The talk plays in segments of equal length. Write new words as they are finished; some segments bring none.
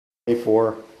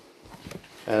24.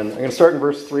 And I'm going to start in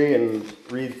verse 3 and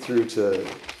read through to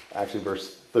actually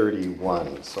verse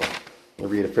 31. So I'm going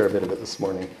to read a fair bit of it this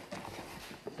morning.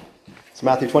 So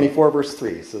Matthew 24, verse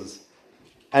 3 says,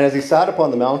 "And as he sat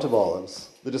upon the Mount of Olives,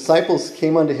 the disciples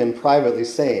came unto him privately,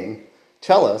 saying,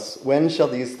 Tell us, when shall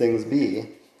these things be?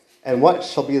 And what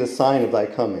shall be the sign of thy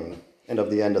coming and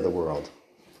of the end of the world?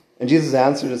 And Jesus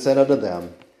answered and said unto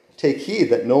them, Take heed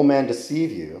that no man deceive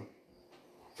you.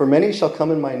 For many shall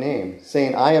come in my name,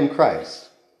 saying, I am Christ,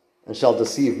 and shall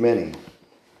deceive many.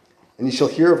 And ye shall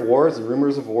hear of wars and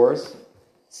rumors of wars.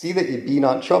 See that ye be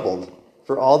not troubled,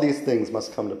 for all these things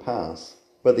must come to pass.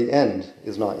 But the end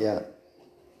is not yet.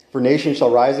 For nation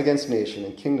shall rise against nation,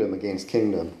 and kingdom against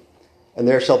kingdom. And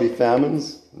there shall be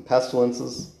famines, and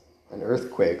pestilences, and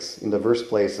earthquakes in divers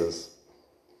places.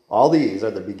 All these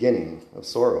are the beginning of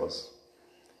sorrows.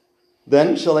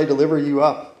 Then shall they deliver you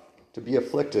up to be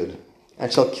afflicted,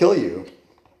 and shall kill you,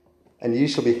 and ye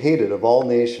shall be hated of all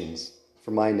nations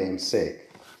for my name's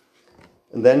sake.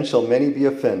 And then shall many be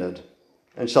offended,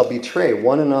 and shall betray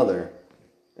one another,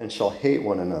 and shall hate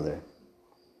one another.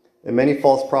 And many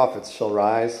false prophets shall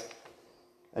rise,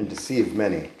 and deceive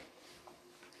many.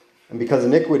 And because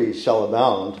iniquity shall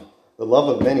abound, the love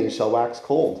of many shall wax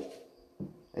cold.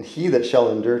 And he that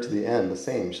shall endure to the end, the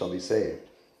same shall be saved.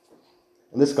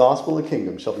 And this gospel of the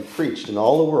kingdom shall be preached in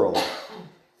all the world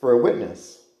for a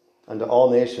witness unto all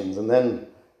nations, and then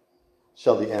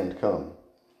shall the end come.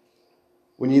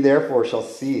 When ye therefore shall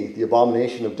see the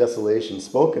abomination of desolation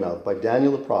spoken of by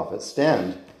Daniel the prophet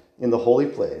stand in the holy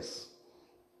place,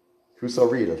 whoso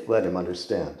readeth, let him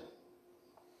understand.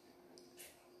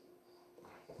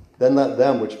 Then let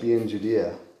them which be in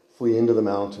Judea flee into the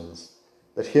mountains,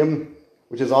 that him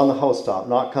which is on the housetop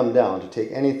not come down to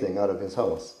take anything out of his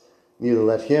house. Neither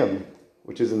let him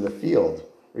which is in the field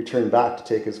return back to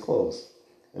take his clothes.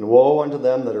 And woe unto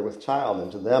them that are with child,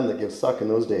 and to them that give suck in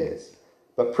those days.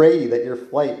 But pray ye that your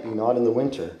flight be not in the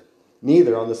winter,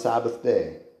 neither on the Sabbath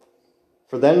day.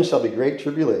 For then shall be great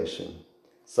tribulation,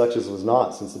 such as was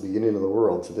not since the beginning of the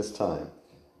world to this time,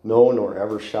 no, nor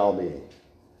ever shall be.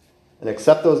 And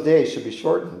except those days should be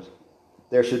shortened,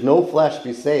 there should no flesh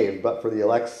be saved, but for the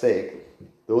elect's sake,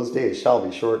 those days shall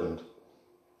be shortened.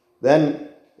 Then,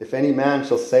 if any man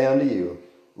shall say unto you,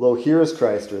 Lo, here is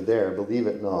Christ, or there, believe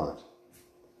it not.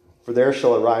 For there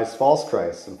shall arise false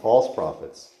Christs and false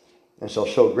prophets, and shall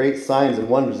show great signs and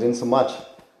wonders, insomuch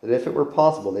that if it were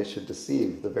possible they should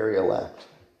deceive the very elect.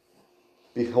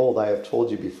 Behold, I have told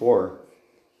you before.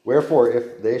 Wherefore,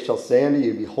 if they shall say unto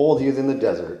you, Behold, he is in the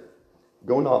desert,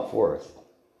 go not forth.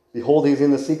 Behold, he is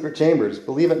in the secret chambers,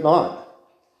 believe it not.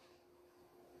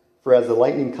 For as the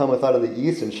lightning cometh out of the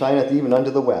east, and shineth even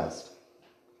unto the west,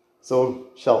 so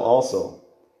shall also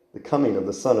the coming of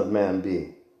the Son of Man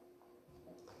be.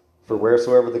 For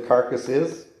wheresoever the carcass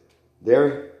is,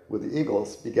 there will the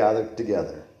eagles be gathered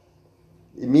together.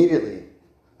 Immediately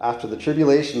after the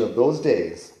tribulation of those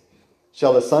days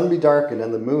shall the sun be darkened,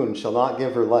 and the moon shall not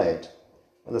give her light,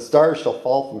 and the stars shall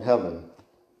fall from heaven,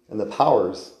 and the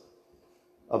powers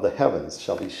of the heavens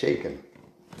shall be shaken.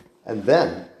 And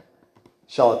then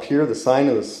shall appear the sign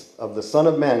of the Son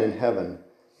of Man in heaven,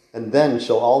 and then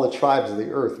shall all the tribes of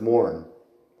the earth mourn,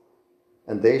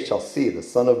 and they shall see the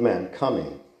Son of Man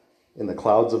coming in the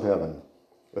clouds of heaven,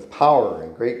 with power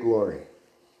and great glory.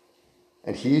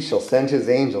 And he shall send his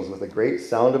angels with a great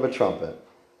sound of a trumpet,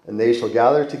 and they shall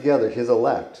gather together his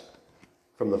elect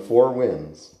from the four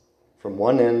winds, from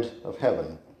one end of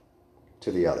heaven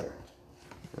to the other.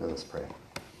 And let's pray.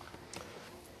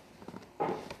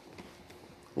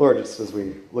 Lord, just as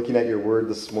we looking at your word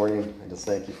this morning, I just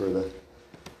thank you for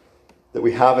that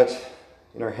we have it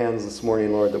in our hands this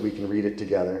morning, Lord, that we can read it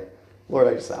together. Lord,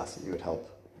 I just ask that you would help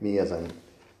me as I'm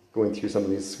going through some of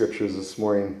these scriptures this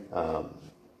morning,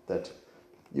 that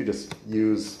you just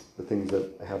use the things that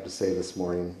I have to say this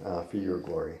morning for your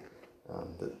glory,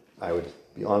 that I would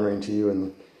be honoring to you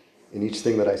in each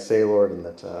thing that I say, Lord, and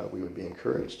that we would be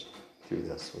encouraged through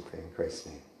this. We pray in Christ's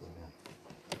name.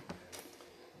 Amen.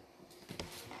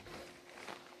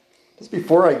 Just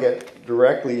before I get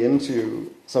directly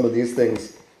into some of these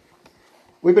things,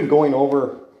 we've been going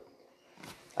over,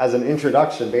 as an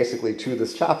introduction, basically, to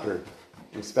this chapter.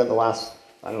 We've spent the last,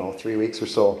 3 weeks or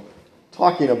so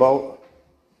talking about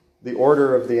the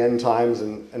order of the end times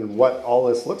and what all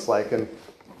this looks like. And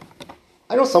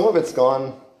I know some of it's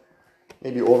gone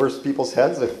maybe over people's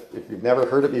heads if you've never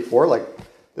heard it before. Like,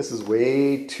 this is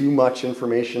way too much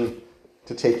information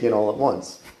to take in all at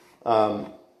once.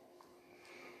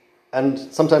 And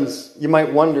sometimes you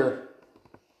might wonder,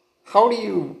 how do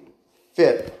you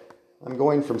fit? I'm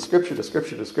going from scripture to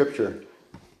scripture to scripture.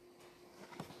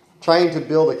 trying to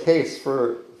build a case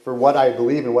for what I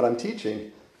believe and what I'm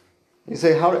teaching. You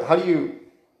say, how do you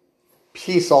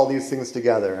piece all these things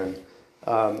together? And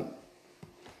I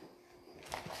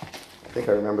think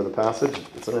I remember the passage.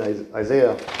 It's in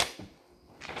Isaiah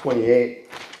 28,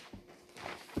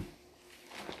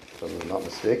 if I'm not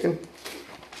mistaken.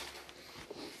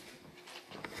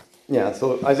 Yeah,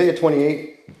 so Isaiah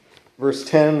 28, verse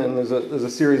 10, and there's a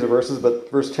series of verses,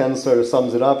 but verse 10 sort of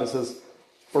sums it up. It says,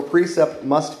 "For precept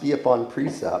must be upon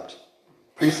precept,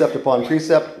 precept upon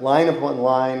precept, line upon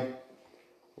line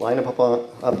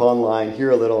upon line,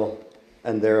 here a little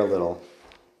and there a little."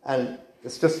 And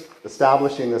it's just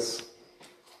establishing this.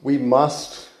 We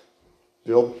must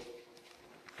build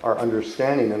our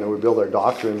understanding and we build our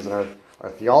doctrines and our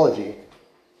theology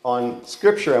on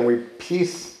Scripture, and we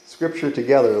piece Scripture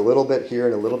together, a little bit here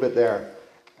and a little bit there.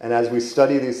 And as we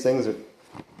study these things, I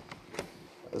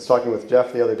was talking with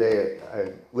Jeff the other day.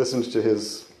 I listened to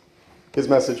his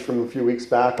message from a few weeks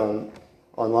back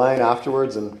online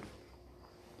afterwards, and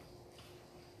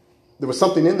there was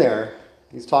something in there.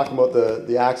 He's talking about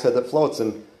the axe head that floats,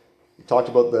 and he talked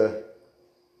about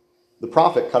the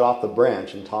prophet cut off the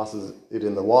branch and tosses it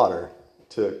in the water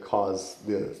to cause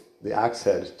the axe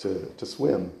head to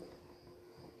swim.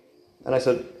 And I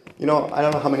said, I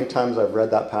don't know how many times I've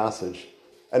read that passage,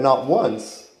 and not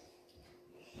once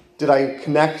did I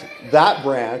connect that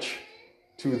branch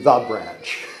to the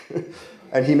branch.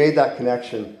 And he made that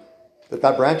connection,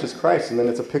 that branch is Christ, and then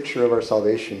it's a picture of our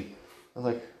salvation. I was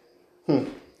like,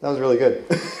 that was really good.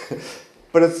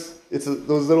 But it's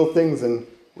those little things, and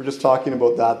we're just talking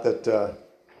about that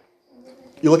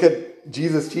you look at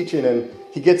Jesus' teaching, and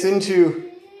he gets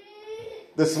into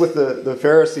this with the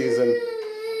Pharisees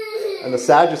and the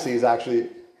Sadducees, actually,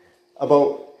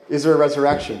 about, is there a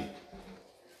resurrection?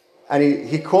 And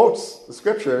he quotes the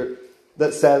scripture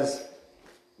that says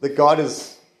that God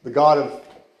is the God of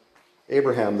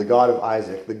Abraham, the God of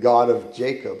Isaac, the God of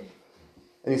Jacob.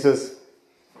 And he says,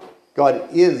 God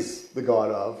is the God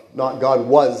of, not God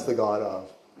was the God of.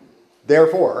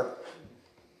 Therefore,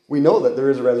 we know that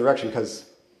there is a resurrection because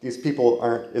these people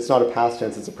it's not a past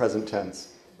tense, it's a present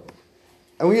tense.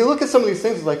 And when you look at some of these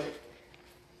things, it's like,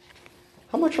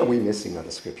 how much are we missing out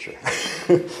of Scripture?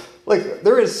 Like,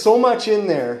 there is so much in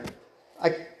there.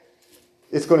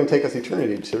 It's going to take us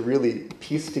eternity to really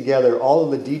piece together all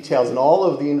of the details and all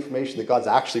of the information that God's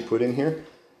actually put in here.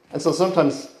 And so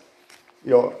sometimes,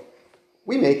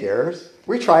 we make errors.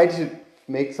 We try to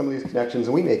make some of these connections,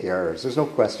 and we make errors. There's no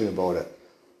question about it.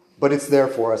 But it's there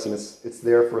for us, and it's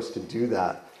there for us to do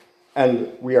that.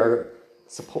 And we are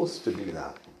supposed to do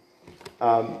that.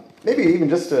 Maybe even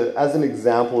just as an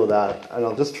example of that, and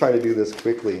I'll just try to do this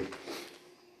quickly,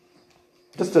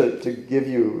 just to give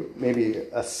you maybe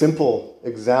a simple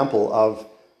example of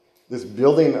this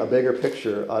building a bigger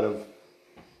picture out of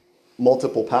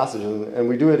multiple passages. And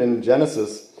we do it in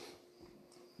Genesis.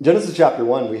 Genesis chapter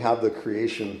 1, we have the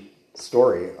creation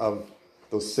story of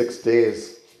those 6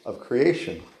 days of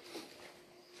creation.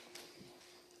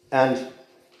 And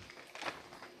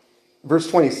verse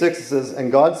 26, it says,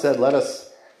 "And God said, let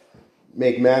us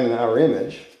make man in our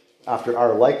image, after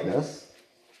our likeness,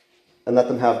 and let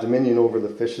them have dominion over the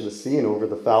fish of the sea, and over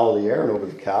the fowl of the air, and over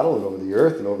the cattle, and over the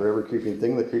earth, and over every creeping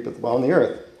thing that creepeth upon the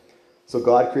earth. So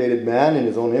God created man in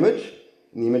his own image.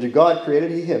 In the image of God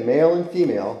created he him, male and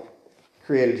female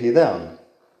created he them."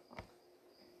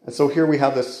 And so here we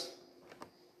have this,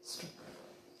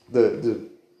 the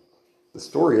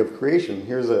story of creation.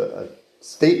 Here's a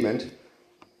statement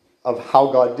of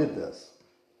how God did this.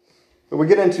 But we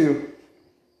get into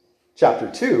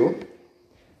chapter 2,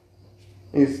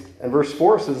 and verse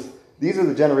 4 says, "These are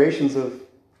the generations of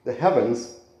the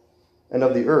heavens and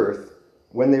of the earth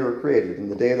when they were created, in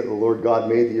the day that the Lord God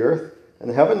made the earth and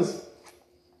the heavens."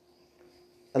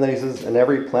 And then he says, "And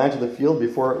every plant of the field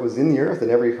before it was in the earth,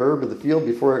 and every herb of the field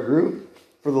before it grew.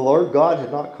 For the Lord God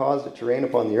had not caused it to rain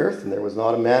upon the earth, and there was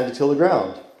not a man to till the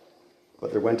ground.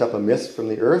 But there went up a mist from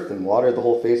the earth, and watered the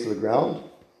whole face of the ground.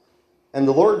 And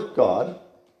the Lord God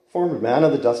formed man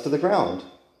of the dust of the ground,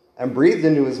 and breathed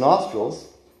into his nostrils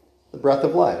the breath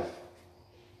of life.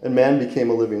 And man became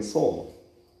a living soul."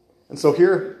 And so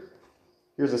here's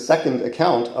a second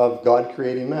account of God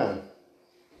creating man.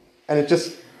 And it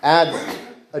just adds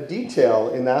a detail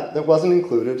in that wasn't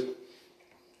included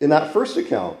in that first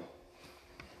account.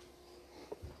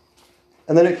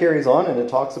 And then it carries on, and it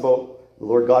talks about the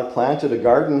Lord God planted a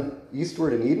garden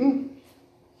eastward in Eden,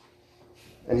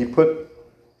 and he put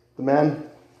the man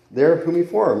there whom he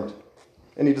formed.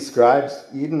 And he describes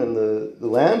Eden and the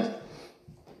land.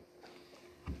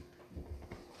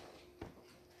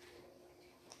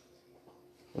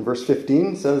 And verse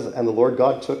 15 says, "And the Lord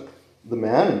God took the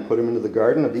man and put him into the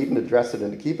garden of Eden to dress it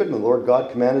and to keep it. And the Lord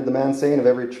God commanded the man, saying, of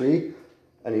every tree,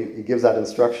 and he gives that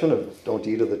instruction of don't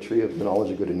eat of the tree of the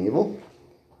knowledge of good and evil.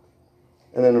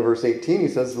 And then in verse 18 he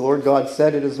says, the Lord God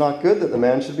said, it is not good that the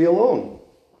man should be alone.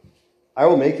 I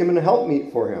will make him an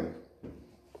helpmeet for him.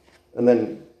 And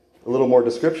then a little more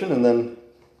description. And then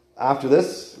after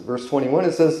this, verse 21,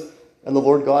 it says, and the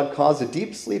Lord God caused a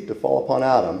deep sleep to fall upon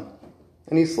Adam.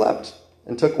 And he slept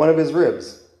and took one of his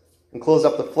ribs and closed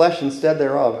up the flesh instead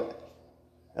thereof.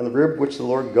 And the rib which the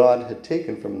Lord God had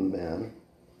taken from the man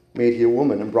made he a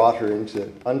woman and brought her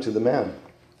unto the man.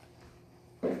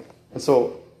 And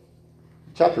so,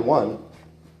 chapter 1,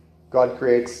 God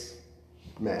creates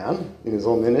man in his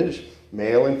own image.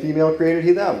 Male and female created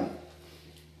he them.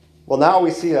 Well, now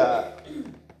we see God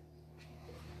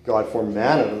formed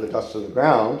man out of the dust of the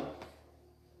ground.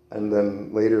 And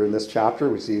then later in this chapter,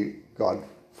 we see God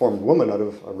formed woman out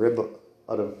of a rib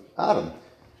out of Adam.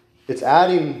 It's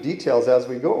adding details as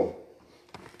we go.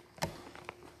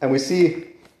 And we see,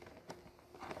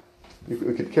 we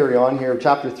could carry on here.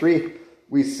 Chapter 3,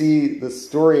 we see the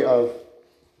story of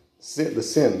the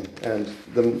sin and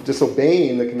them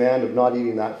disobeying the command of not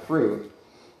eating that fruit.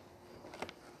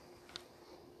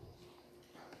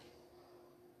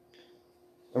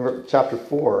 And chapter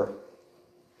 4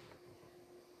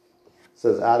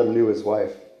 says Adam knew Eve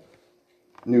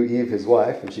his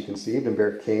wife, and she conceived and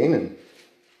bare Cain. And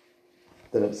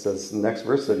then it says in the next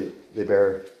verse that they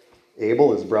bear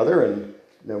Abel, his brother, and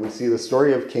then we see the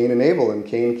story of Cain and Abel, and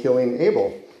Cain killing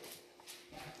Abel.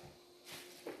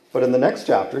 But in the next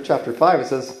chapter, chapter 5, it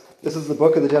says, this is the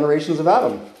book of the generations of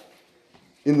Adam.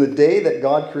 In the day that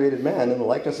God created man, in the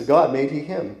likeness of God made he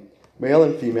him. Male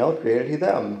and female created he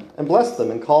them, and blessed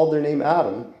them, and called their name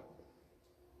Adam.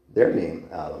 Their name,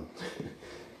 Adam.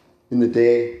 In the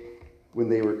day when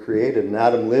they were created, and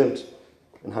Adam lived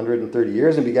 130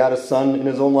 years, and begat a son in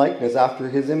his own likeness after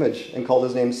his image, and called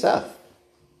his name Seth.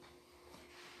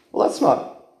 Well, that's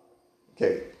not...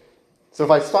 Okay, so if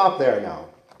I stop there now,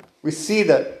 we see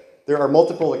that there are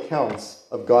multiple accounts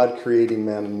of God creating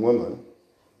man and woman,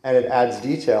 and it adds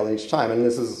detail each time. And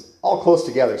this is all close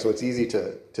together, so it's easy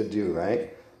to do,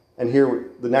 right? And here,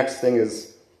 the next thing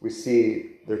is we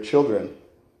see their children.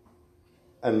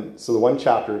 And so the one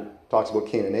chapter talks about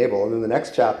Cain and Abel, and then the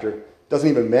next chapter doesn't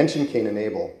even mention Cain and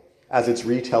Abel as it's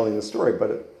retelling the story.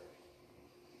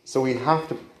 So we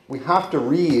have to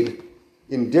read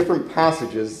in different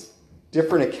passages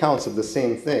different accounts of the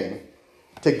same thing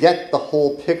to get the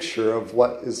whole picture of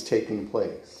what is taking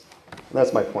place. And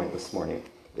that's my point this morning,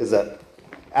 is that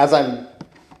as I'm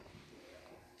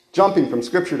jumping from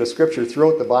scripture to scripture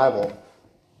throughout the Bible,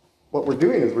 what we're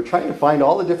doing is we're trying to find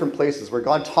all the different places where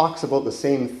God talks about the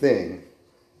same thing,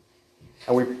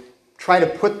 and we try to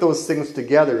put those things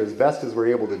together as best as we're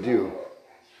able to do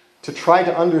to try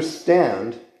to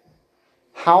understand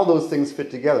how those things fit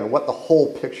together and what the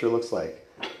whole picture looks like.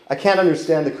 I can't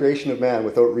understand the creation of man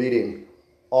without reading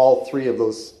all 3 of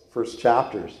those first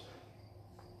chapters.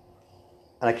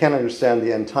 And I can't understand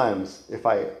the end times if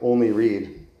I only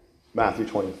read Matthew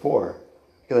 24.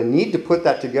 Because I need to put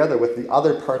that together with the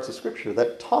other parts of Scripture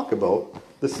that talk about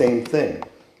the same thing.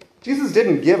 Jesus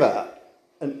didn't give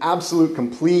an absolute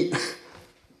complete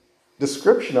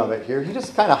description of it here. He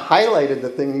just kind of highlighted the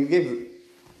thing. He gave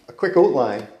a quick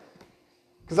outline.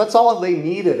 Because that's all they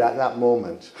needed at that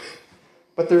moment.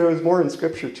 But there was more in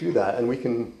Scripture to that, and we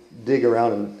can dig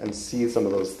around and see some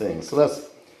of those things. So that's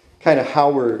kind of how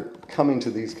we're coming to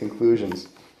these conclusions.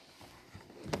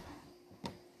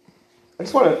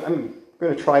 I'm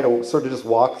going to try to sort of just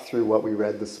walk through what we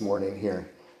read this morning here.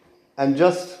 And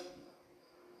just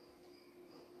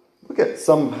look at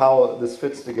how this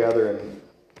fits together and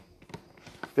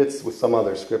fits with some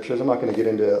other scriptures. I'm not going to get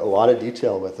into a lot of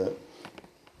detail with it.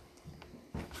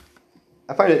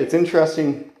 I find it's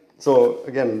interesting. So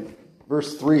again,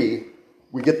 verse 3,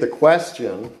 we get the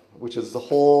question, which is the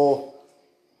whole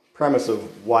premise of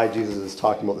why Jesus is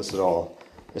talking about this at all.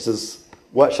 It says,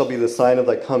 what shall be the sign of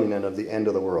thy coming and of the end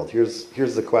of the world? Here's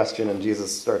the question, and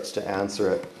Jesus starts to answer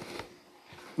it.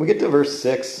 We get to verse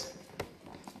 6. It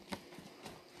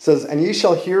says, and ye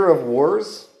shall hear of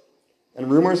wars and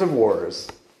rumors of wars.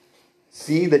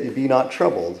 See that ye be not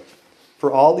troubled,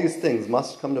 for all these things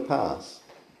must come to pass.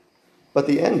 But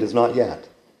the end is not yet.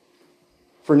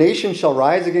 For nation shall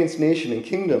rise against nation, and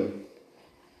kingdom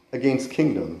against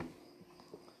kingdom.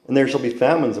 And there shall be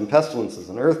famines and pestilences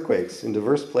and earthquakes in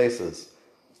diverse places.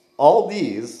 All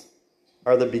these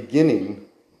are the beginning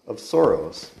of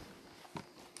sorrows.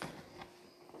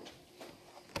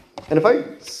 And if I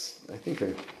think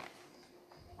I...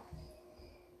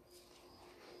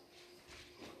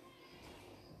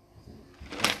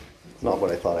 It's not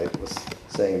what I thought I was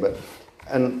saying, but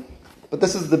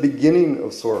this is the beginning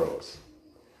of sorrows.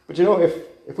 But you know,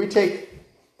 if we take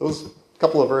those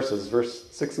couple of verses, verse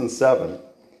 6 and 7,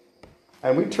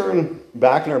 and we turn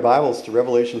back in our Bibles to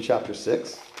Revelation chapter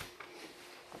 6,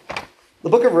 the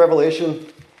book of Revelation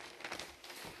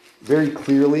very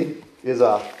clearly is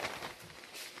a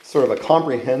sort of a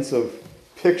comprehensive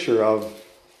picture of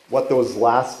what those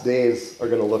last days are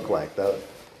going to look like.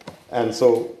 And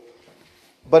so,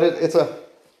 but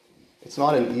it's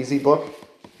not an easy book.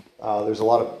 There's a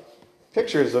lot of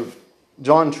pictures of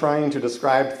John trying to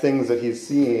describe things that he's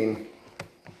seeing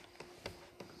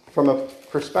from a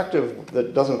perspective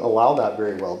that doesn't allow that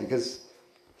very well, because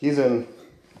he's in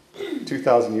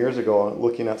 2,000 years ago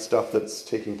looking at stuff that's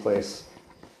taking place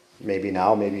maybe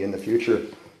now, maybe in the future,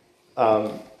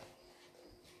 of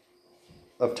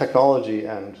technology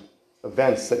and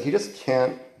events that he just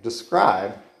can't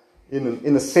describe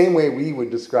in the same way we would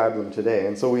describe them today.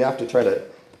 And so we have to try to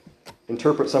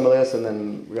interpret some of this, and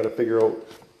then we got to figure out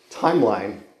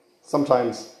timeline,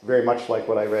 sometimes very much like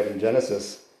what I read in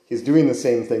Genesis. He's doing the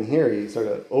same thing here. He sort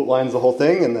of outlines the whole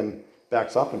thing and then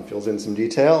backs up and fills in some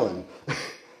detail. And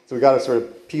so we got to sort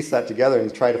of piece that together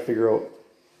and try to figure out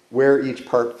where each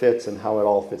part fits and how it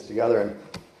all fits together. And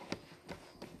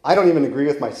I don't even agree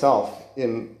with myself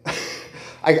in...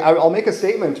 I'll make a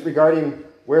statement regarding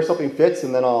where something fits,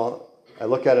 and then I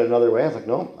look at it another way. I was like,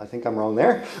 no, I think I'm wrong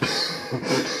there.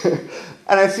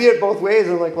 And I see it both ways,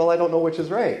 and I'm like, well, I don't know which is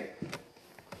right.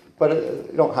 But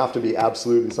you don't have to be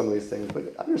absolute in some of these things,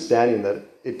 but understanding that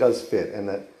it does fit and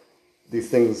that these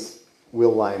things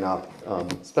will line up,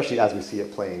 especially as we see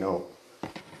it playing out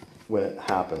when it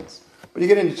happens. But you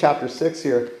get into chapter 6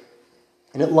 here,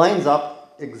 and it lines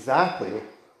up exactly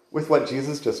with what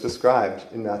Jesus just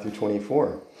described in Matthew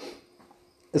 24.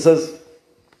 It says,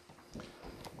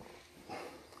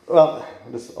 well,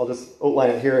 I'll just outline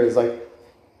it here, is like,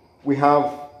 we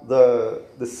have the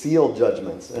seal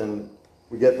judgments, and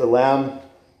we get the Lamb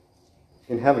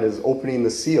in heaven is opening the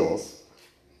seals,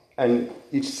 and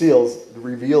each seal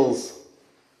reveals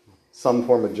some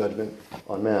form of judgment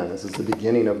on man. This is the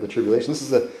beginning of the tribulation.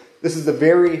 This is the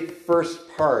very first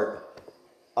part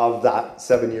of that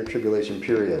 7-year tribulation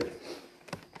period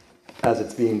as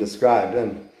it's being described.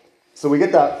 And so we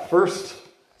get that first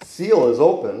seal is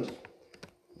opened.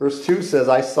 Verse 2 says,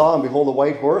 I saw and behold a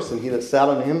white horse, and he that sat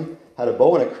on him had a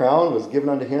bow, and a crown was given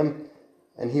unto him,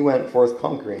 and he went forth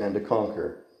conquering and to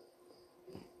conquer.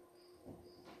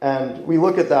 And we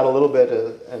look at that a little bit,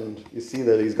 and you see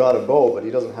that he's got a bow, but he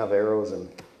doesn't have arrows. And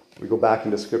we go back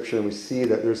into Scripture, and we see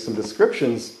that there's some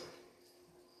descriptions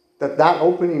that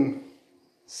opening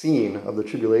scene of the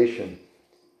tribulation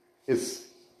is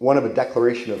one of a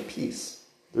declaration of peace.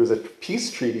 There's a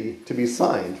peace treaty to be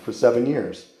signed for 7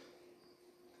 years.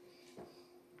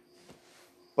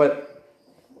 But,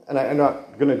 and I'm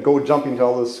not going to go jumping to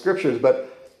all those scriptures,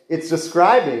 but it's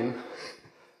describing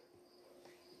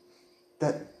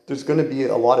that there's going to be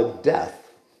a lot of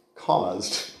death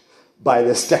caused by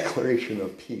this declaration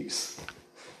of peace.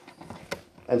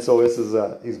 And so this is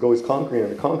he goes conquering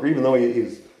and conquering, even though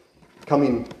he's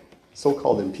coming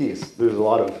so-called in peace. There's a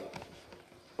lot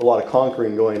of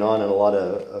conquering going on and a lot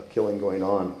of killing going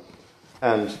on.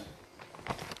 And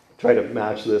try to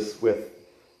match this with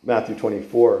Matthew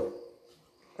 24.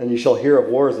 And you shall hear of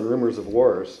wars and rumors of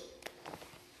wars.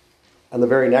 And the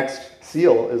very next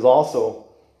seal is also,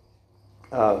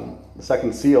 the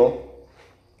second seal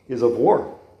is of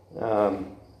war.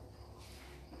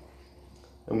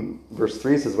 And verse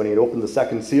 3 says, when he had opened the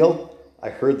second seal, I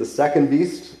heard the second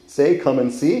beast say, come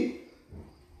and see.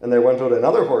 And there went out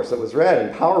another horse that was red,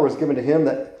 and power was given to him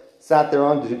that sat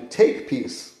thereon to take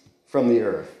peace from the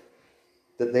earth,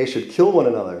 that they should kill one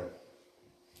another.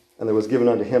 And there was given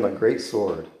unto him a great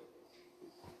sword.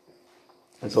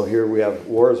 And so here we have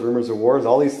wars, rumors of wars,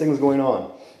 all these things going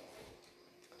on.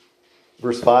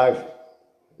 Verse 5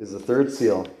 is the third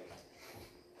seal. It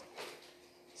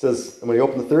says, and when he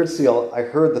opened the third seal, I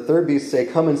heard the third beast say,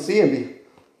 come and see,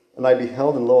 and I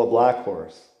beheld, and lo, a black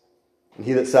horse. And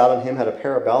he that sat on him had a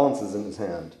pair of balances in his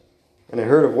hand. And I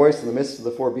heard a voice in the midst of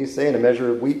the four beasts saying, a measure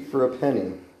of wheat for a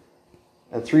penny,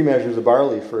 and 3 measures of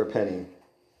barley for a penny.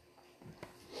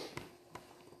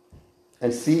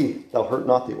 And see, thou hurt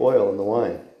not the oil and the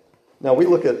wine. Now we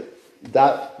look at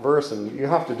that verse, and you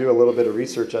have to do a little bit of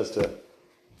research as to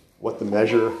what the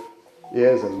measure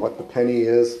is and what the penny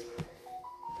is.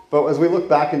 But as we look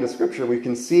back into Scripture, we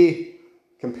can see,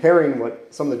 comparing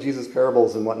what some of the Jesus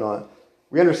parables and whatnot,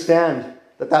 we understand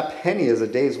that that penny is a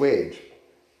day's wage,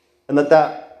 and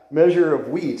that measure of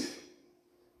wheat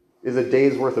is a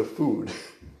day's worth of food.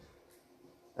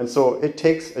 And so it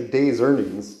takes a day's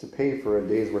earnings to pay for a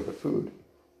day's worth of food.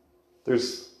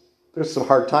 There's some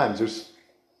hard times. There's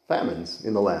famines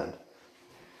in the land.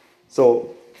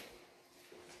 So,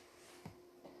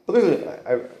 but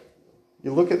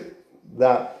you look at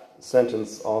that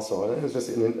sentence also, and it's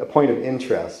just a point of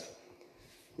interest.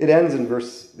 It ends in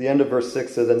the end of verse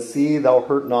 6 says, "And see thou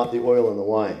hurt not the oil and the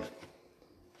wine."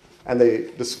 And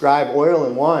they describe oil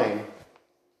and wine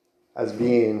as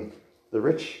being the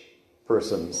rich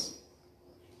person's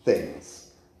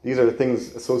things. These are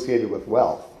things associated with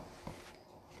wealth.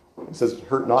 It says,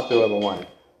 "Hurt not the oil and wine."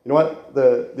 You know what?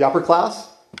 The upper class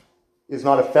is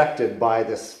not affected by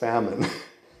this famine.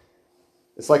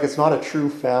 It's like it's not a true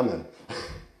famine.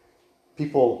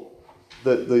 People,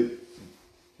 the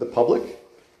public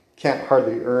can't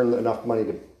hardly earn enough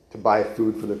money to buy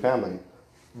food for their family.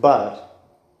 But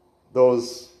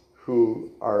those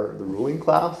who are the ruling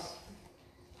class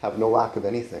have no lack of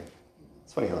anything.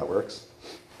 It's funny how that works.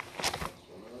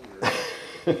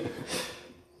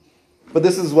 But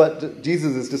this is what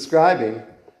Jesus is describing.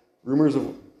 Rumors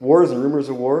of wars and rumors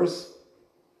of wars.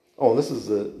 Oh, this is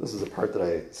the part that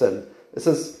I said. It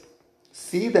says,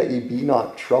 "See that ye be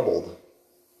not troubled.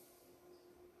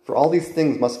 For all these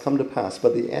things must come to pass,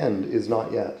 but the end is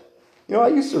not yet." You know, I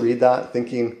used to read that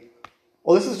thinking,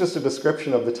 well, this is just a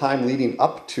description of the time leading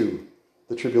up to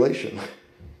the tribulation.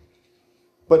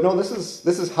 But no, this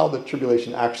is how the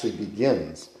tribulation actually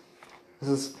begins. This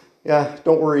is,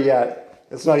 don't worry yet.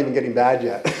 It's not even getting bad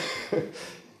yet.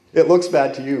 It looks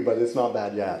bad to you, but it's not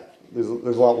bad yet. There's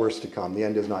a lot worse to come. The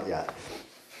end is not yet.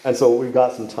 And so we've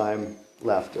got some time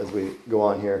left as we go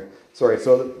on here. Sorry,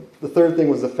 so the third thing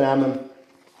was the famine.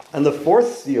 And the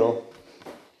fourth seal,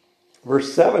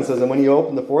 verse 7 says, "And when he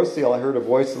opened the fourth seal, I heard a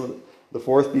voice of the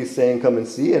fourth beast saying, Come and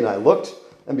see. And I looked,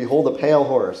 and behold, a pale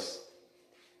horse.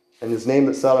 And his name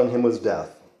that sat on him was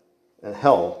Death. And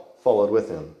hell followed with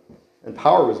him. And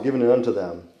power was given unto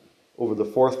them over the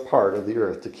fourth part of the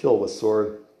earth to kill with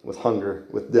sword, with hunger,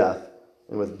 with death,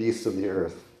 and with beasts of the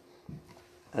earth."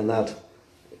 And that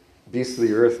beasts of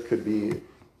the earth could be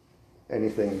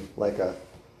anything like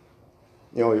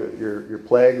your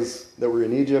plagues that were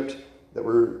in Egypt that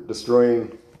were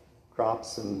destroying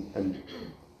crops and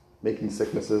making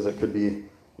sicknesses. It could be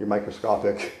your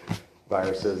microscopic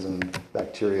viruses and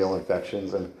bacterial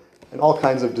infections and all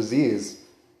kinds of disease.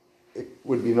 It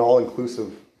would be an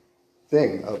all-inclusive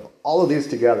thing of all of these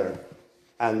together.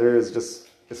 And there is just,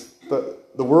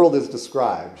 the world is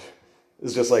described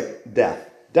is just like death.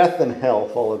 Death and hell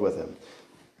followed with him.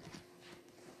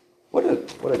 What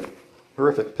a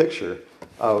horrific picture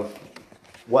of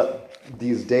what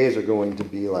these days are going to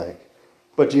be like.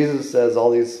 But Jesus says all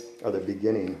these are the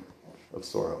beginning of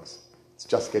sorrows. It's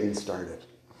just getting started.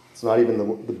 It's not even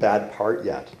the bad part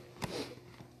yet.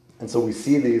 And so we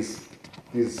see these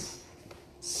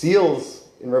seals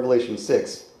in Revelation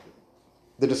 6.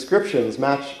 The descriptions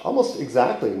match almost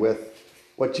exactly with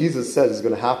what Jesus said is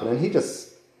going to happen. And he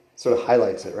just sort of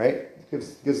highlights it, right?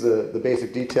 Gives the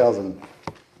basic details, and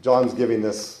John's giving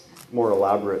this more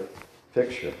elaborate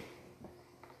picture.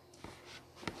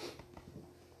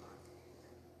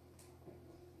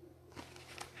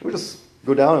 We'll just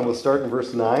go down and we'll start in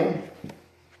verse 9.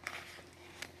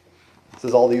 It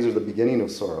says, "All these are the beginning of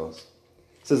sorrows."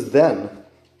 It says, "Then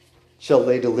shall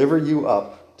they deliver you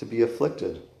up to be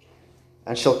afflicted,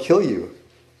 and shall kill you,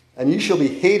 and you shall be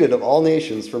hated of all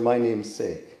nations for my name's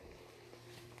sake.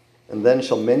 And then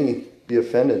shall many be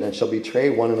offended, and shall betray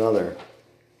one another,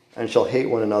 and shall hate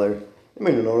one another." You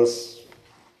may have noticed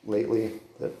lately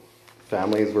that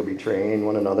families were betraying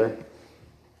one another.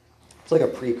 It's like a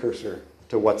precursor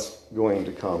to what's going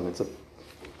to come. It's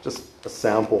just a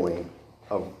sampling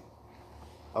of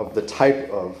the type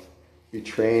of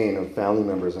betraying of family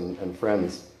members and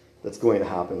friends that's going to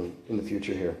happen in the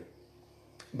future here.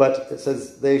 But it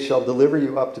says, "They shall deliver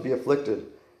you up to be afflicted,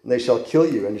 and they shall kill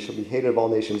you, and you shall be hated of all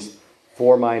nations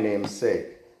for my name's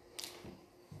sake."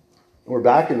 And we're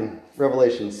back in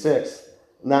Revelation 6,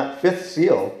 and that fifth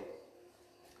seal,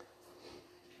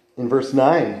 in verse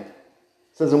 9, it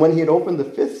says, "And when he had opened the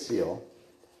fifth seal,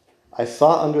 I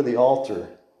saw under the altar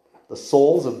the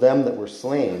souls of them that were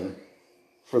slain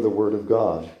for the word of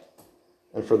God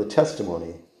and for the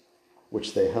testimony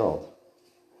which they held."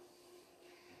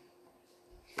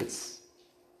 It's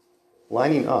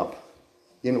lining up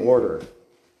in order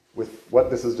with what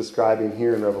this is describing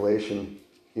here in Revelation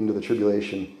into the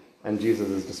tribulation, and Jesus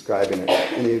is describing it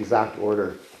in the exact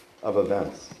order of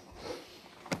events.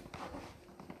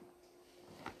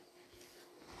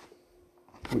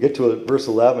 We get to verse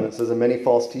 11, it says, "And many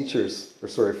false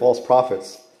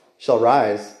prophets shall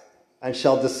rise and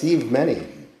shall deceive many."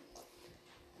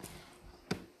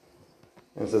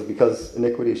 says, because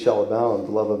iniquity shall abound,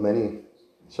 the love of many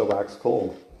shall wax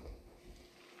cold.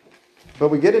 But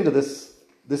we get into this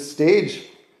stage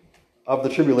of the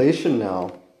tribulation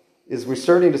now, is we're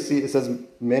starting to see, it says,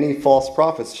 many false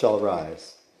prophets shall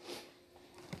arise.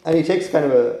 And he takes kind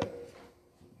of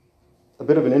a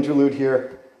bit of an interlude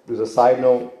here. There's a side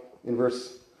note in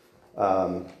verse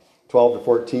 12 to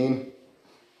 14.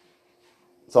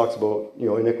 It talks about,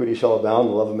 iniquity shall abound,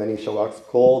 the love of many shall wax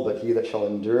cold, but he that shall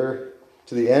endure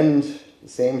to the end, the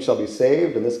same shall be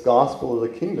saved, and this gospel of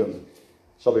the kingdom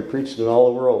shall be preached in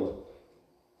all the world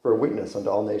for a witness unto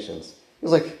all nations.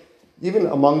 It's like, even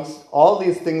amongst all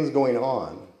these things going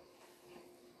on,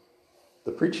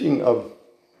 the preaching of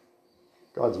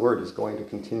God's word is going to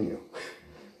continue.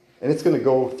 And it's going to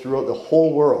go throughout the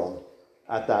whole world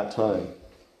at that time.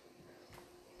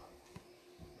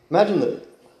 Imagine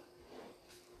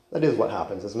that is what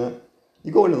happens, isn't it?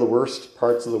 You go into the worst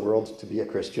parts of the world to be a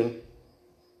Christian,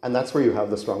 and that's where you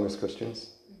have the strongest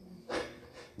Christians,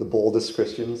 the boldest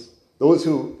Christians, those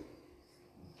who,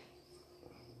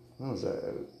 what was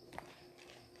that?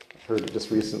 I heard it just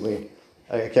recently.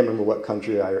 I can't remember what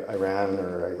country, Iran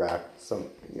or Iraq,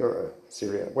 or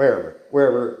Syria,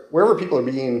 wherever people are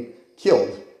being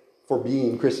killed for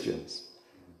being Christians.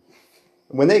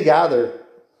 When they gather,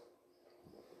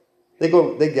 they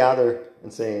gather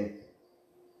and saying,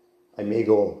 I may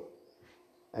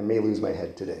lose my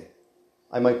head today.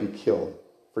 I might be killed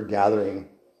for gathering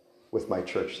with my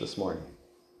church this morning.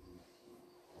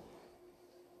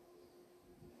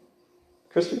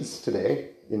 Christians today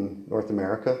in North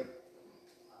America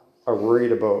are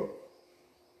worried about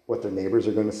what their neighbors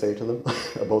are going to say to them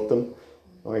about them.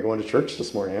 Am I going to church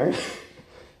this morning, aren't you?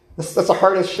 That's the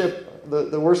hardest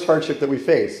the worst hardship that we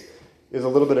face is a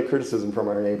little bit of criticism from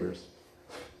our neighbors.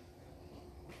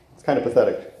 It's kind of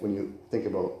pathetic when you think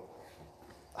about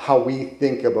how we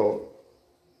think about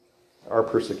our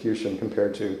persecution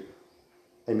compared to,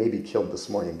 I may be killed this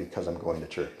morning because I'm going to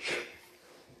church.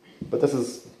 But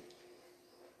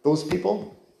those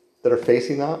people that are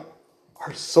facing that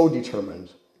are so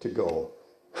determined to go.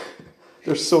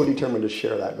 They're so determined to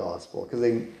share that gospel because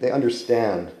they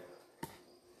understand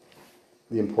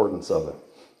the importance of it.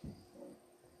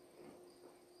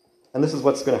 And this is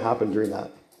what's going to happen during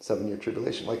that 7-year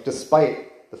tribulation. Like,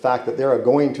 despite the fact that they are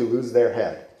going to lose their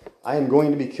head, I am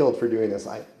going to be killed for doing this,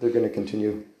 they're going to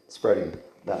continue spreading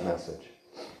that message.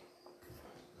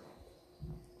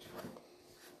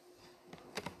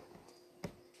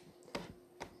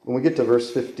 When we get to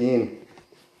verse 15,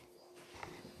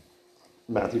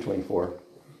 Matthew 24,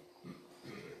 it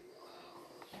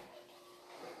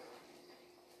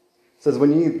says,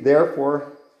 when ye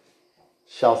therefore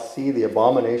shall see the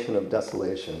abomination of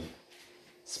desolation,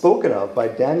 spoken of by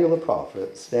Daniel the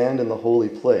prophet, stand in the holy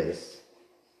place,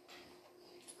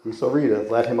 whoso readeth,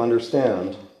 let him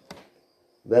understand.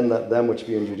 Then let them which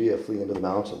be in Judea flee into the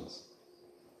mountains.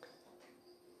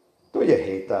 Don't you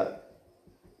hate that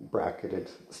bracketed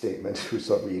statement,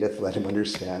 whoso readeth, let him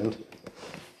understand?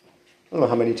 I don't know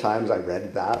how many times I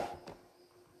read that.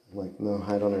 I'm like, no,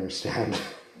 I don't understand.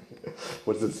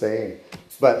 What's it saying?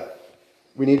 But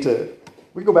we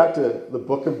go back to the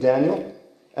book of Daniel,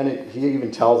 and he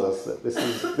even tells us that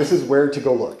this is where to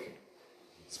go look.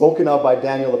 Spoken of by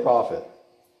Daniel the prophet.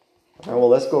 All right, well,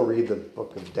 let's go read the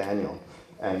book of Daniel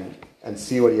and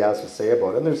see what he has to say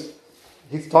about it. And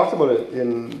he talks about it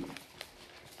in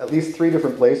at least 3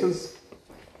 different places.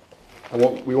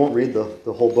 We won't read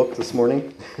the whole book this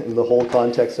morning and the whole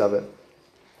context of it.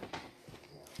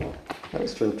 I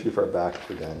was turned too far back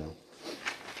for Daniel.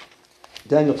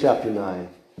 Daniel chapter 9,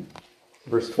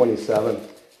 verse 27. It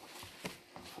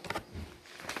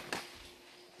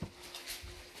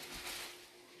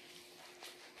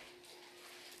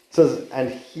says, and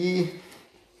he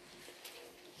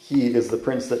is the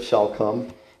prince that shall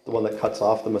come, the one that cuts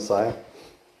off the Messiah.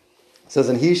 It says,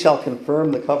 and he shall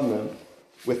confirm the covenant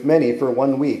with many for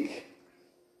 1 week.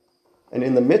 And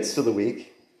in the midst of the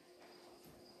week,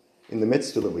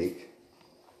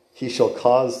 he shall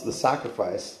cause the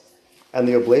sacrifice and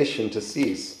the oblation to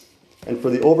cease. And for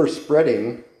the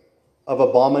overspreading of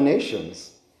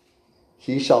abominations,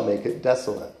 he shall make it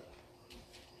desolate.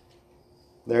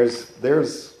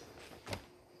 There's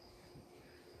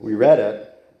we read it,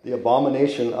 the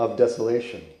abomination of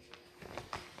desolation.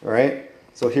 All right?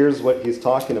 So here's what he's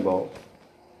talking about.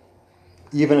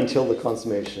 Even until the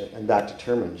consummation, and that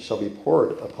determined, shall be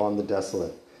poured upon the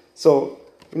desolate. So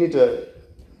we need to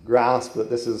grasp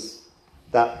that this is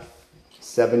that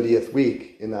 70th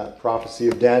week in that prophecy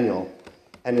of Daniel.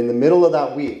 And in the middle of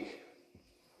that week,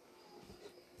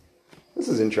 this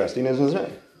is interesting, isn't it?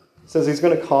 It says he's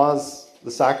going to cause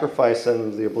the sacrifice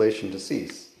and the oblation to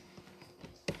cease.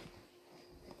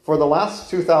 For the last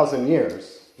 2,000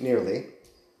 years, nearly,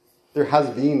 there has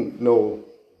been no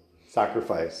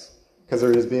sacrifice because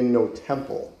there has been no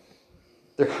temple.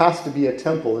 There has to be a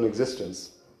temple in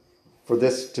existence for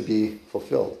this to be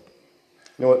fulfilled.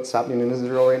 You know what's happening in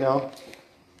Israel right now?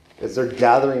 Is they're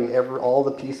gathering all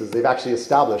the pieces. They've actually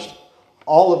established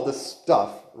all of the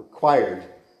stuff required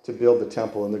to build the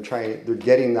temple, and they're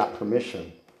getting that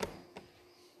permission.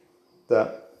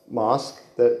 The mosque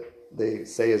that they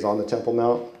say is on the Temple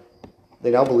Mount,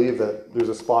 they now believe that there's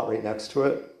a spot right next to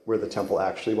it where the temple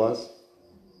actually was.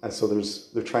 And so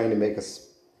they're trying to make a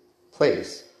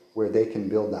place where they can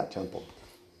build that temple.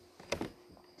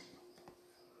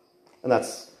 And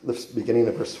that's the beginning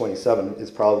of verse 27 is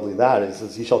probably that. It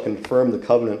says, he shall confirm the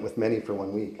covenant with many for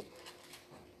 1 week.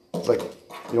 It's like,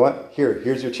 you know what?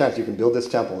 Here's your chance. You can build this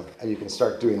temple and you can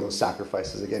start doing those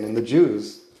sacrifices again. And the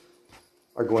Jews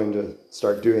are going to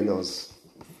start doing those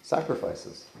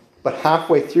sacrifices. But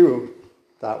halfway through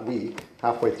that week,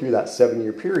 halfway through that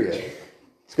 7-year period,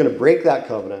 he's going to break that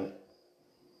covenant.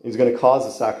 He's going to cause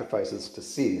the sacrifices to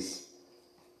cease.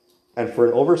 And for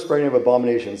an overspreading of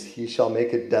abominations, he shall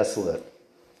make it desolate.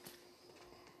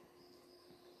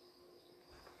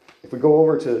 If we go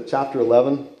over to chapter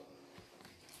 11,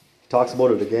 he talks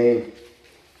about it again.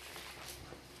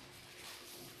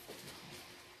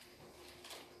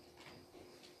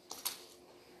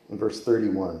 In verse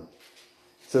 31.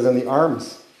 It says, and the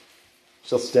arms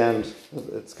shall stand,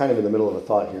 it's kind of in the middle of a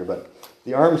thought here, but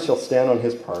the arms shall stand on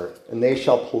his part, and they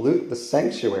shall pollute the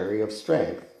sanctuary of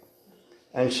strength,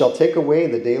 and shall take away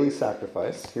the daily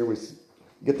sacrifice. Here we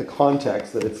get the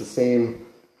context that it's the same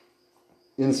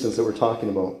instance that we're talking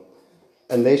about.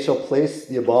 And they shall place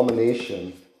the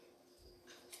abomination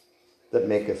that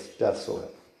maketh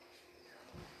desolate.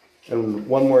 And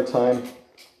one more time,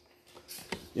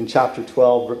 in chapter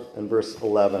 12 and verse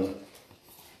 11, it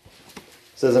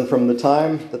says, and from the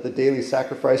time that the daily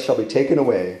sacrifice shall be taken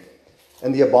away,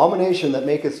 and the abomination that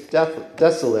maketh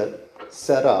desolate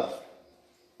set up,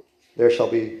 there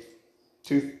shall be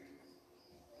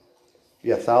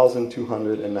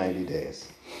 1,290 days.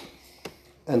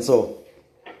 And so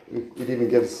it even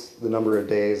gives the number of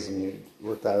days, and you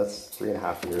work that's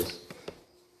 3.5 years.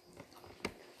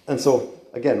 And so,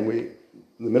 again, in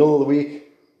the middle of the week,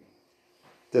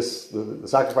 the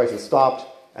sacrifice is stopped,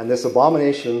 and this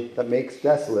abomination that makes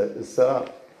desolate is set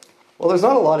up. Well, there's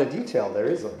not a lot of detail there,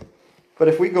 is there? But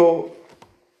if we go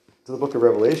to the book of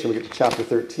Revelation, we get to chapter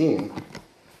 13,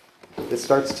 it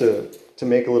starts to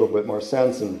make a little bit more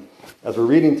sense. And as we're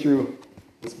reading through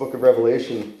this book of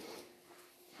Revelation,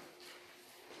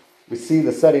 we see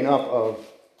the setting up of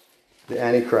the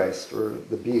Antichrist, or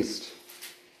the beast.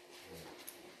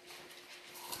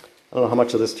 I don't know how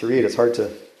much of this to read. It's hard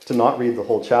to not read the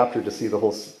whole chapter to see the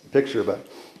whole picture, but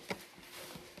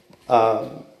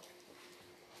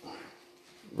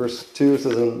verse 2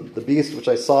 says, and the beast which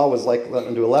I saw was like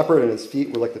unto a leopard, and his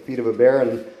feet were like the feet of a bear,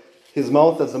 and his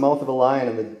mouth as the mouth of a lion,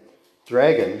 and the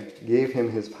dragon gave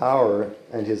him his power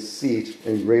and his seat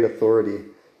and great authority.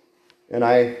 And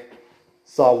I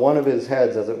saw one of his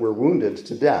heads as it were wounded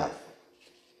to death,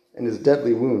 and his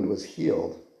deadly wound was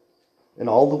healed. And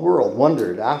all the world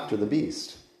wondered after the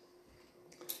beast.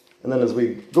 And then as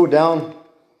we go down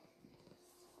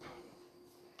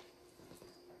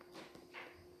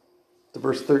to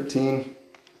verse 13,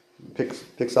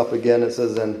 picks up again, it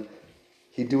says, and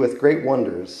he doeth great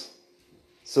wonders,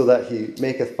 so that he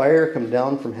maketh fire come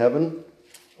down from heaven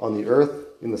on the earth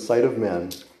in the sight of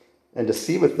men, and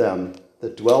deceiveth them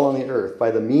that dwell on the earth by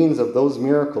the means of those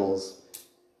miracles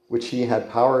which he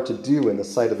had power to do in the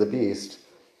sight of the beast,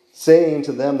 saying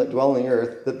to them that dwell on the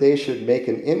earth that they should make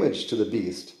an image to the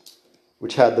beast,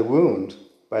 which had the wound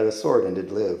by the sword and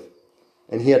did live.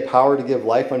 And he had power to give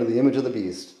life unto the image of the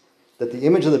beast, that the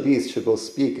image of the beast should both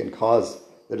speak and cause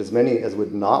that as many as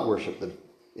would not worship the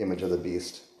image of the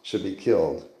beast should be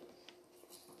killed.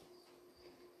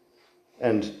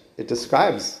 And it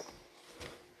describes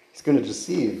he's going to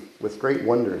deceive with great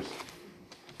wonders.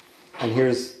 And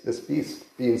here's this beast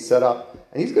being set up,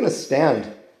 and he's going to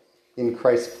stand in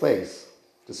Christ's place,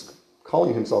 just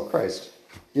calling himself Christ,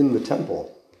 in the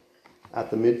temple at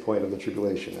the midpoint of the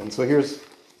tribulation. And so here's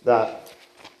that,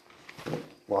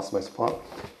 lost my spot,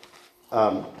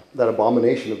 that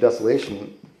abomination of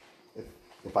desolation.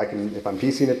 If I'm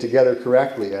piecing it together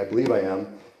correctly, I believe I am,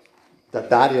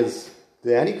 that is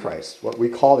the Antichrist, what we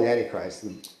call the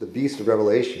Antichrist, the beast of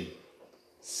Revelation,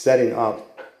 setting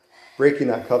up, breaking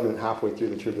that covenant halfway through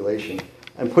the tribulation,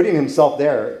 and putting himself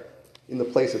there in the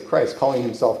place of Christ, calling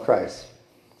himself Christ.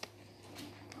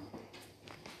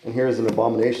 And here is an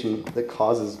abomination that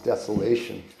causes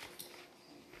desolation.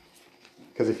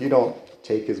 Because if you don't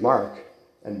take his mark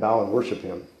and bow and worship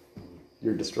him,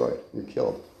 you're destroyed. You're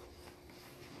killed.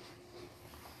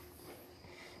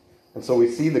 And so we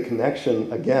see the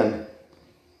connection again.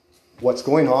 What's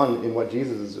going on in what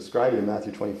Jesus is describing in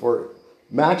Matthew 24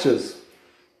 matches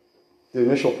the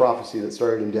initial prophecy that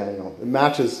started in Daniel. It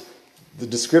matches the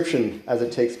description as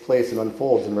it takes place and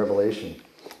unfolds in Revelation.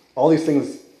 All these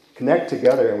things connect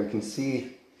together, and we can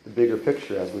see the bigger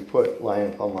picture as we put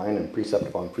line upon line and precept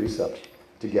upon precept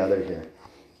together here.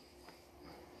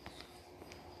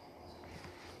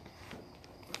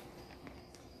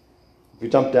 If we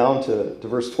jump down to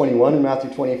verse 21 in Matthew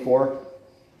 24,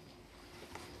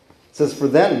 it says, "For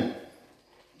then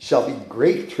shall be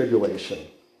great tribulation."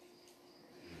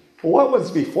 Well, what was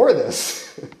before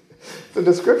this? It's a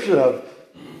description of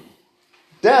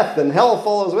death, and hell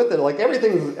follows with it. Like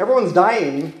everyone's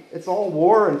dying. It's all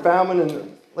war and famine,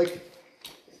 and like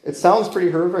it sounds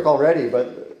pretty horrific already,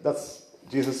 but that's,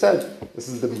 Jesus said, this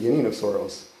is the beginning of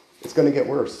sorrows. It's going to get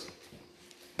worse.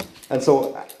 And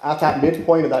so at that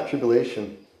midpoint of that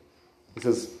tribulation, he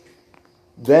says,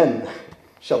 "Then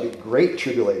shall be great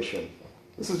tribulation."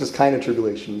 This is just kind of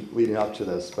tribulation leading up to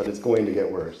this, but it's going to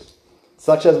get worse.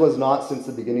 "Such as was not since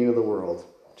the beginning of the world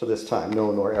to this time,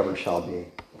 no, nor ever shall be."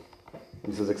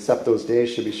 He says, "Except those days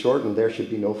should be shortened, there should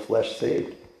be no flesh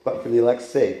saved. But for the elect's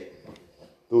sake,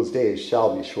 those days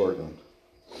shall be shortened."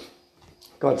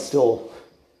 God's still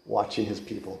watching his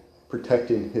people,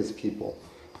 protecting his people,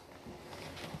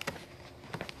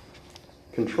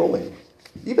 controlling.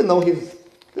 Even though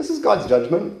this is God's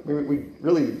judgment. We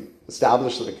really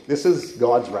established that this is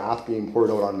God's wrath being poured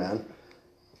out on men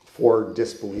for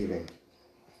disbelieving.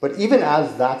 But even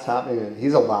as that's happening, and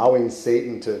he's allowing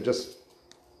Satan to just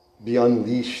be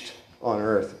unleashed on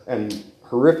earth and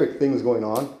horrific things going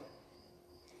on,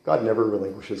 God never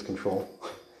relinquishes control.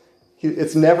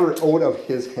 It's never out of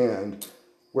his hand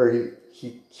where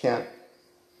he can't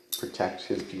protect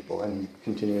his people, and he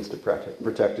continues to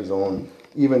protect his own,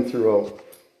 even throughout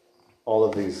all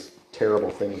of these terrible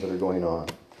things that are going on.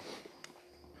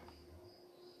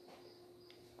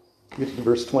 You get to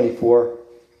verse 24. It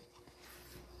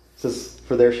says,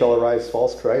 "For there shall arise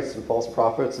false Christs and false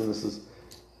prophets," and this is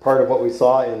part of what we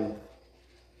saw in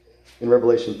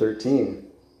Revelation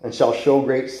 13, "and shall show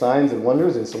great signs and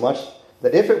wonders, insomuch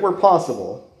that if it were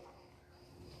possible,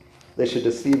 they should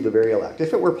deceive the very elect."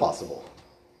 If it were possible.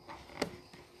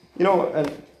 You know,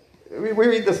 and we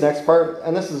read this next part,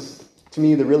 and this is, to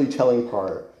me, the really telling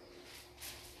part.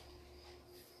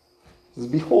 It says,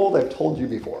 "Behold, I've told you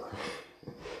before.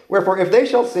 Wherefore, if they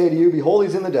shall say to you, Behold,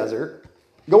 he's in the desert,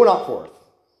 go not forth.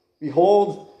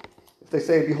 Behold," if they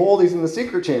say, "Behold, he's in the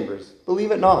secret chambers,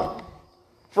 believe it not.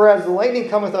 For as the lightning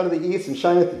cometh out of the east and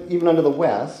shineth even unto the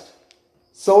west,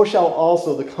 so shall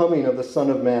also the coming of the Son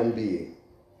of Man be."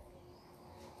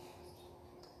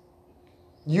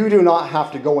 You do not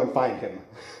have to go and find him,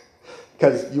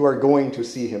 because you are going to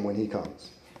see him when he comes.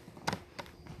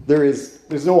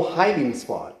 There's no hiding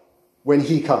spot when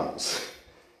he comes.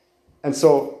 And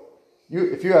so,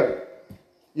 if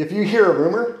you hear a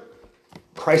rumor,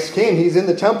 Christ came, he's in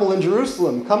the temple in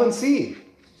Jerusalem, come and see.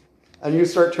 And you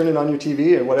start turning on your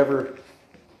TV or whatever,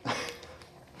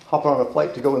 hop on a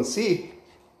flight to go and see,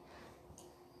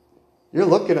 you're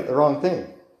looking at the wrong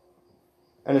thing.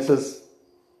 And it says,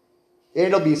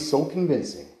 it'll be so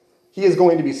convincing. He is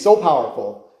going to be so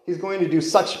powerful. He's going to do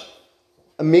such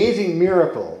amazing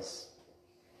miracles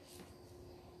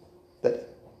that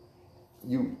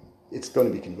it's going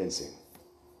to be convincing.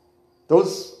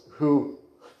 Those who,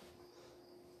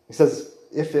 he says,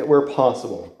 if it were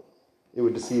possible, it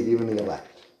would deceive even the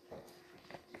elect.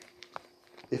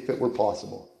 If it were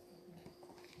possible.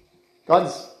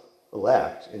 God's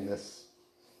elect in this,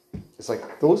 it's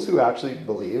like those who actually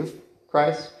believe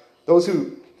Christ, those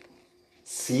who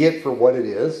see it for what it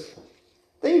is,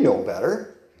 they know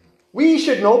better. We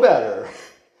should know better.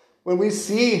 When we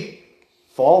see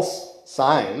false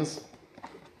signs,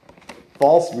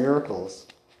 false miracles,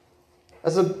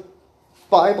 as a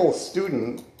Bible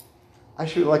student, I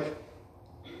should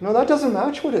no, that doesn't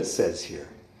match what it says here.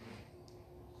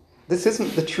 This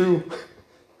isn't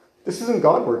this isn't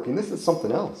God working. This is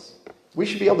something else. We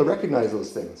should be able to recognize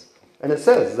those things. And it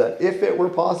says that if it were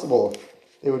possible,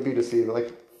 it would be deceived.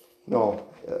 No,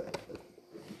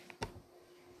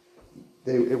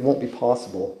 it won't be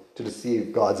possible to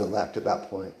deceive God's elect at that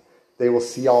point. They will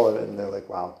see all of it and they're like,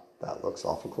 wow, that looks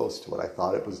awful close to what I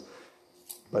thought it was.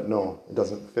 But no, it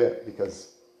doesn't fit,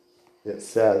 because it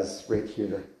says right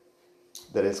here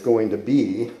that it's going to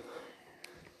be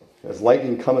As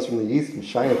lightning cometh from the east and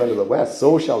shineth unto the west,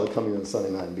 so shall the coming of the Son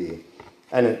of Man be.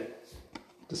 And it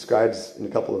describes in a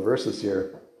couple of verses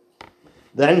here,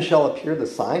 then shall appear the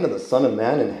sign of the Son of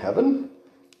Man in heaven,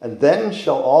 and then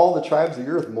shall all the tribes of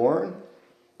the earth mourn,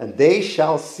 and they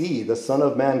shall see the Son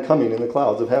of Man coming in the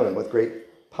clouds of heaven with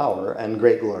great power and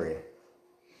great glory.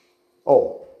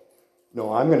 Oh,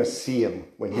 no, I'm going to see him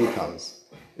when he comes.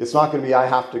 It's not going to be I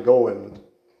have to go and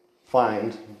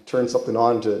turn something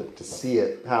on to see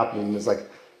it happening. It's like,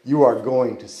 you are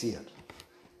going to see it.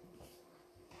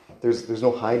 There's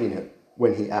no hiding it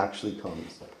when he actually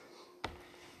comes.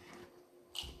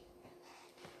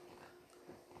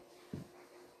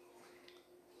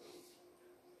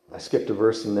 I skipped a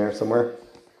verse in there somewhere.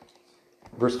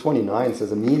 Verse 29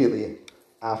 says, immediately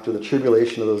after the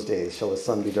tribulation of those days shall the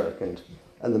sun be darkened,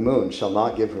 and the moon shall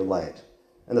not give her light,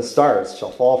 and the stars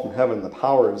shall fall from heaven, and the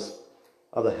powers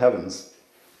of the heavens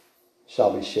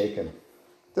shall be shaken.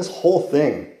 This whole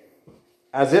thing,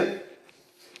 as it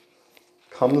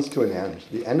comes to an end,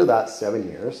 the end of that 7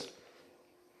 years,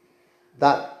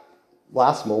 that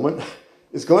last moment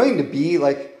is going to be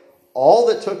like all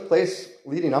that took place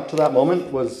leading up to that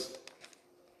moment was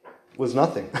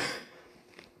nothing.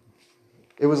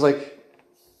 It was like,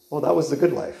 well, that was the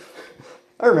good life.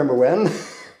 I remember when,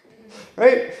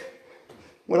 right?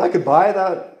 When I could buy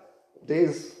that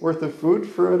day's worth of food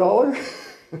for $1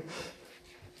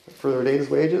 for a day's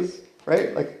wages,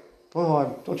 right? Like,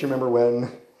 oh, don't you remember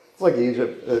when? It's like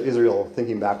Israel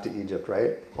thinking back to Egypt,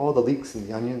 right? Oh, the leeks and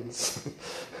the onions.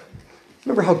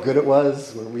 Remember how good it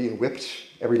was when we whipped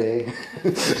every day?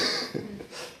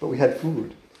 But we had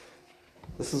food.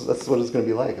 That's what it's going to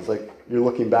be like. It's like you're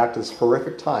looking back to this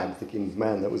horrific time thinking,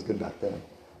 man, that was good back then.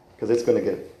 Because it's going to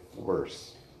get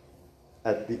worse.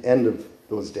 At the end of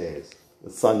those days, the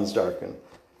sun's darkened.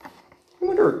 I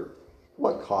wonder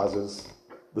what causes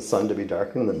the sun to be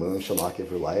darkened and the moon shall not give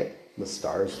her light and the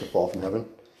stars to fall from heaven.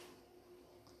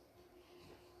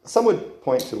 Some would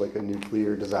point to like a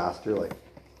nuclear disaster, like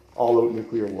all-out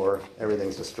nuclear war,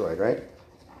 everything's destroyed, right?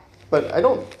 But I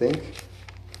don't think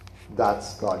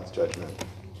that's God's judgment.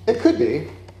 It could be,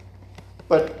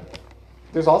 but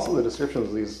there's also the descriptions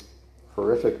of these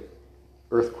horrific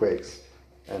earthquakes,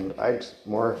 and I'd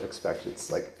more expect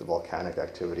it's like the volcanic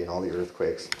activity and all the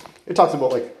earthquakes. It talks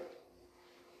about like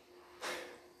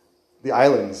the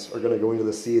islands are going to go into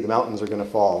the sea, the mountains are going to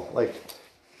fall. Like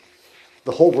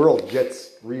the whole world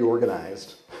gets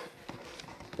reorganized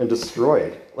and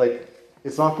destroyed. Like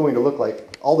it's not going to look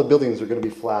like all the buildings are going to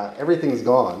be flat. Everything's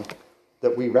gone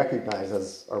that we recognize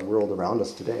as our world around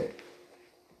us today.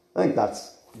 I think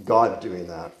that's God doing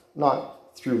that,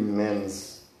 not through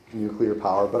men's nuclear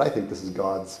power, but I think this is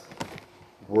God's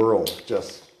world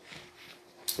just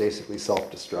basically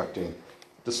self-destructing,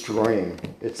 destroying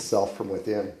itself from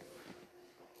within.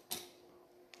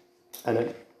 And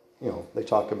it, they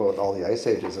talk about all the ice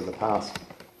ages in the past.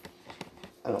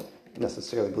 I don't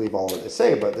necessarily believe all that they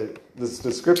say, but this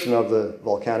description of the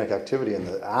volcanic activity and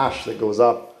the ash that goes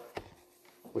up,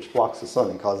 which blocks the sun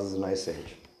and causes an ice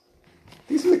age.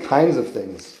 These are the kinds of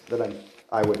things that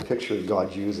I would picture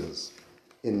God uses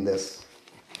in this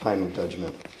time of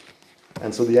judgment.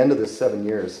 And so the end of this 7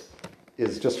 years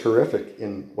is just horrific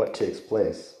in what takes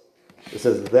place. It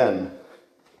says, then,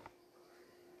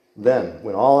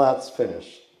 when all that's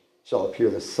finished, shall appear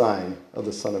the sign of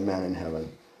the Son of Man in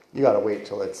heaven. You got to wait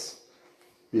till it's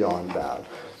beyond bad,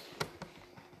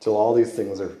 till all these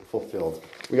things are fulfilled.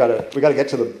 We got to get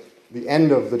to the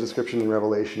end of the description and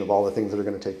revelation of all the things that are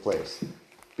going to take place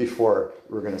before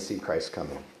we're going to see Christ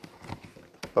coming.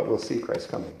 But we'll see Christ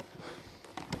coming.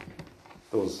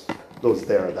 Those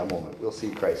there at that moment, we'll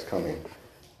see Christ coming.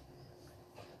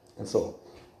 And so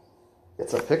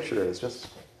it's a picture, it's just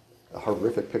a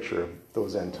horrific picture of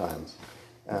those end times.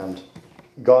 And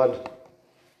God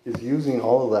is using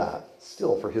all of that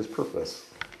still for his purpose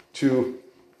to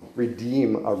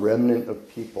redeem a remnant of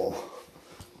people,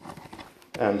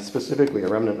 and specifically a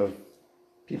remnant of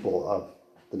people of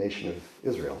the nation of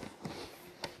Israel.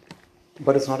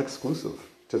 But it's not exclusive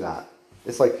to that.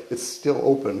 It's like it's still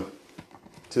open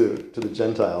to the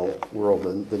Gentile world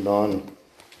and the non-Israel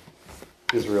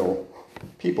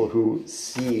people who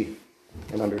see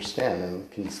and understand and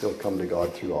can still come to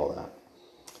God through all that.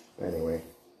 Anyway,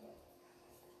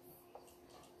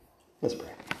 let's pray.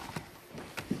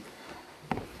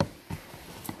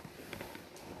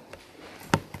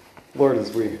 Lord,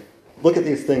 as we look at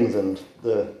these things and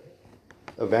the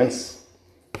events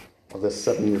of this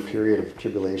 7-year period of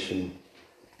tribulation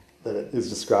that is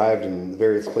described in the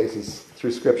various places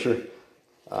through Scripture,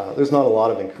 there's not a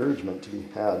lot of encouragement to be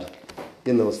had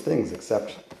in those things,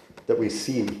 except that we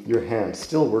see your hand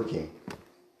still working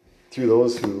through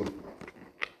those who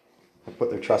have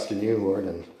put their trust in you, Lord,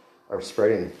 and are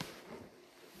spreading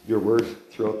your word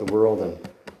throughout the world,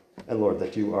 and Lord,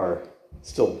 that you are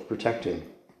still protecting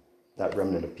that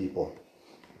remnant of people.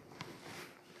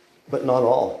 But not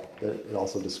all. It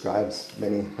also describes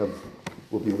many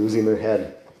will be losing their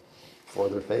head for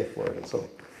their faith, Lord. And so,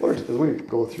 Lord, as we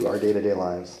go through our day-to-day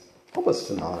lives, help us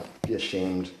to not be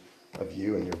ashamed of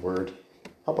you and your word.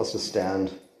 Help us to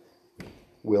stand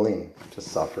willing to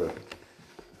suffer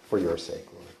for your sake,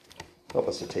 Lord. Help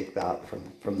us to take that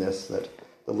from this, that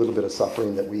the little bit of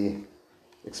suffering that we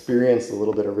experience, the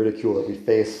little bit of ridicule that we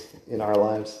face in our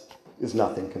lives is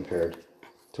nothing compared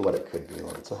to what it could be,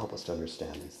 Lord. So help us to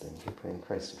understand these things. We pray in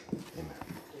Christ's name.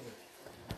 Amen.